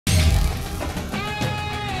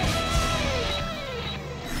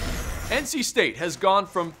NC State has gone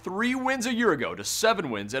from 3 wins a year ago to 7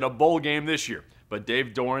 wins at a bowl game this year. But Dave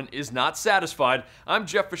Doeren is not satisfied. I'm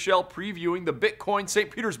Jeff Fischel previewing the Bitcoin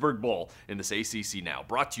St. Petersburg Bowl in this ACC Now,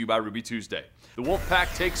 brought to you by Ruby Tuesday. The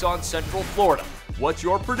Wolfpack takes on Central Florida. What's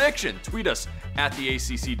your prediction? Tweet us at the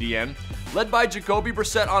ACCDN. Led by Jacoby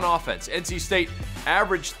Brissett on offense, NC State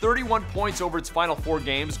averaged 31 points over its final 4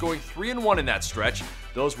 games, going 3-1 in that stretch.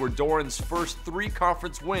 Those were Doeren's first 3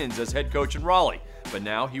 conference wins as head coach in Raleigh. But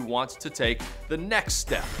now he wants to take the next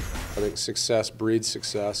step. I think success breeds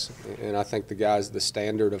success, and I think the guys, the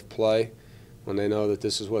standard of play, when they know that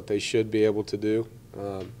this is what they should be able to do,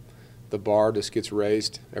 the bar just gets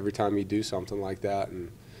raised every time you do something like that.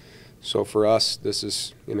 And so for us, this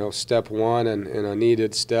is, step one and a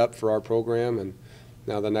needed step for our program. And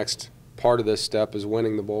now the next part of this step is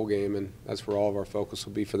winning the bowl game, and that's where all of our focus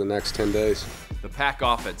will be for the next 10 days. The Pack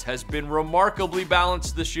offense has been remarkably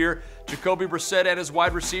balanced this year. Jacoby Brissett and his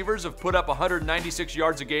wide receivers have put up 196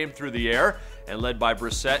 yards a game through the air, and led by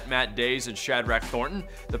Brissett, Matt Days, and Shadrack Thornton,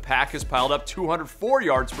 the Pack has piled up 204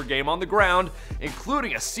 yards per game on the ground,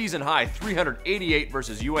 including a season-high 388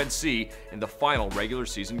 versus UNC in the final regular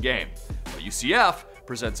season game. But UCF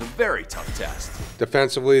presents a very tough test.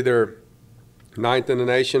 Defensively, they're 9th in the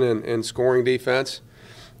nation in scoring defense,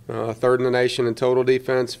 3rd in the nation in total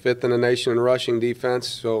defense, 5th in the nation in rushing defense.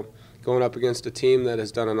 So going up against a team that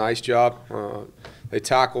has done a nice job. They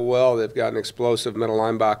tackle well. They've got an explosive middle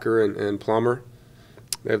linebacker and Plummer.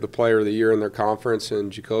 They have the player of the year in their conference,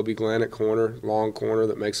 and Jacoby Glenn at corner, long corner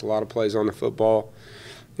that makes a lot of plays on the football,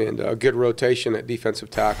 and a good rotation at defensive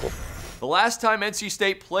tackle. The last time NC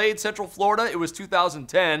State played Central Florida, it was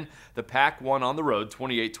 2010. The Pack won on the road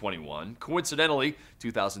 28-21. Coincidentally,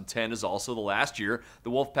 2010 is also the last year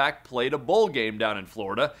the Wolfpack played a bowl game down in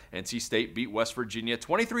Florida. NC State beat West Virginia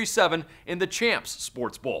 23-7 in the Champs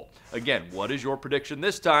Sports Bowl. Again, what is your prediction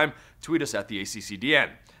this time? Tweet us at the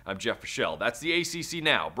ACCDN. I'm Jeff Fischel. That's the ACC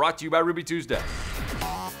Now, brought to you by Ruby Tuesday.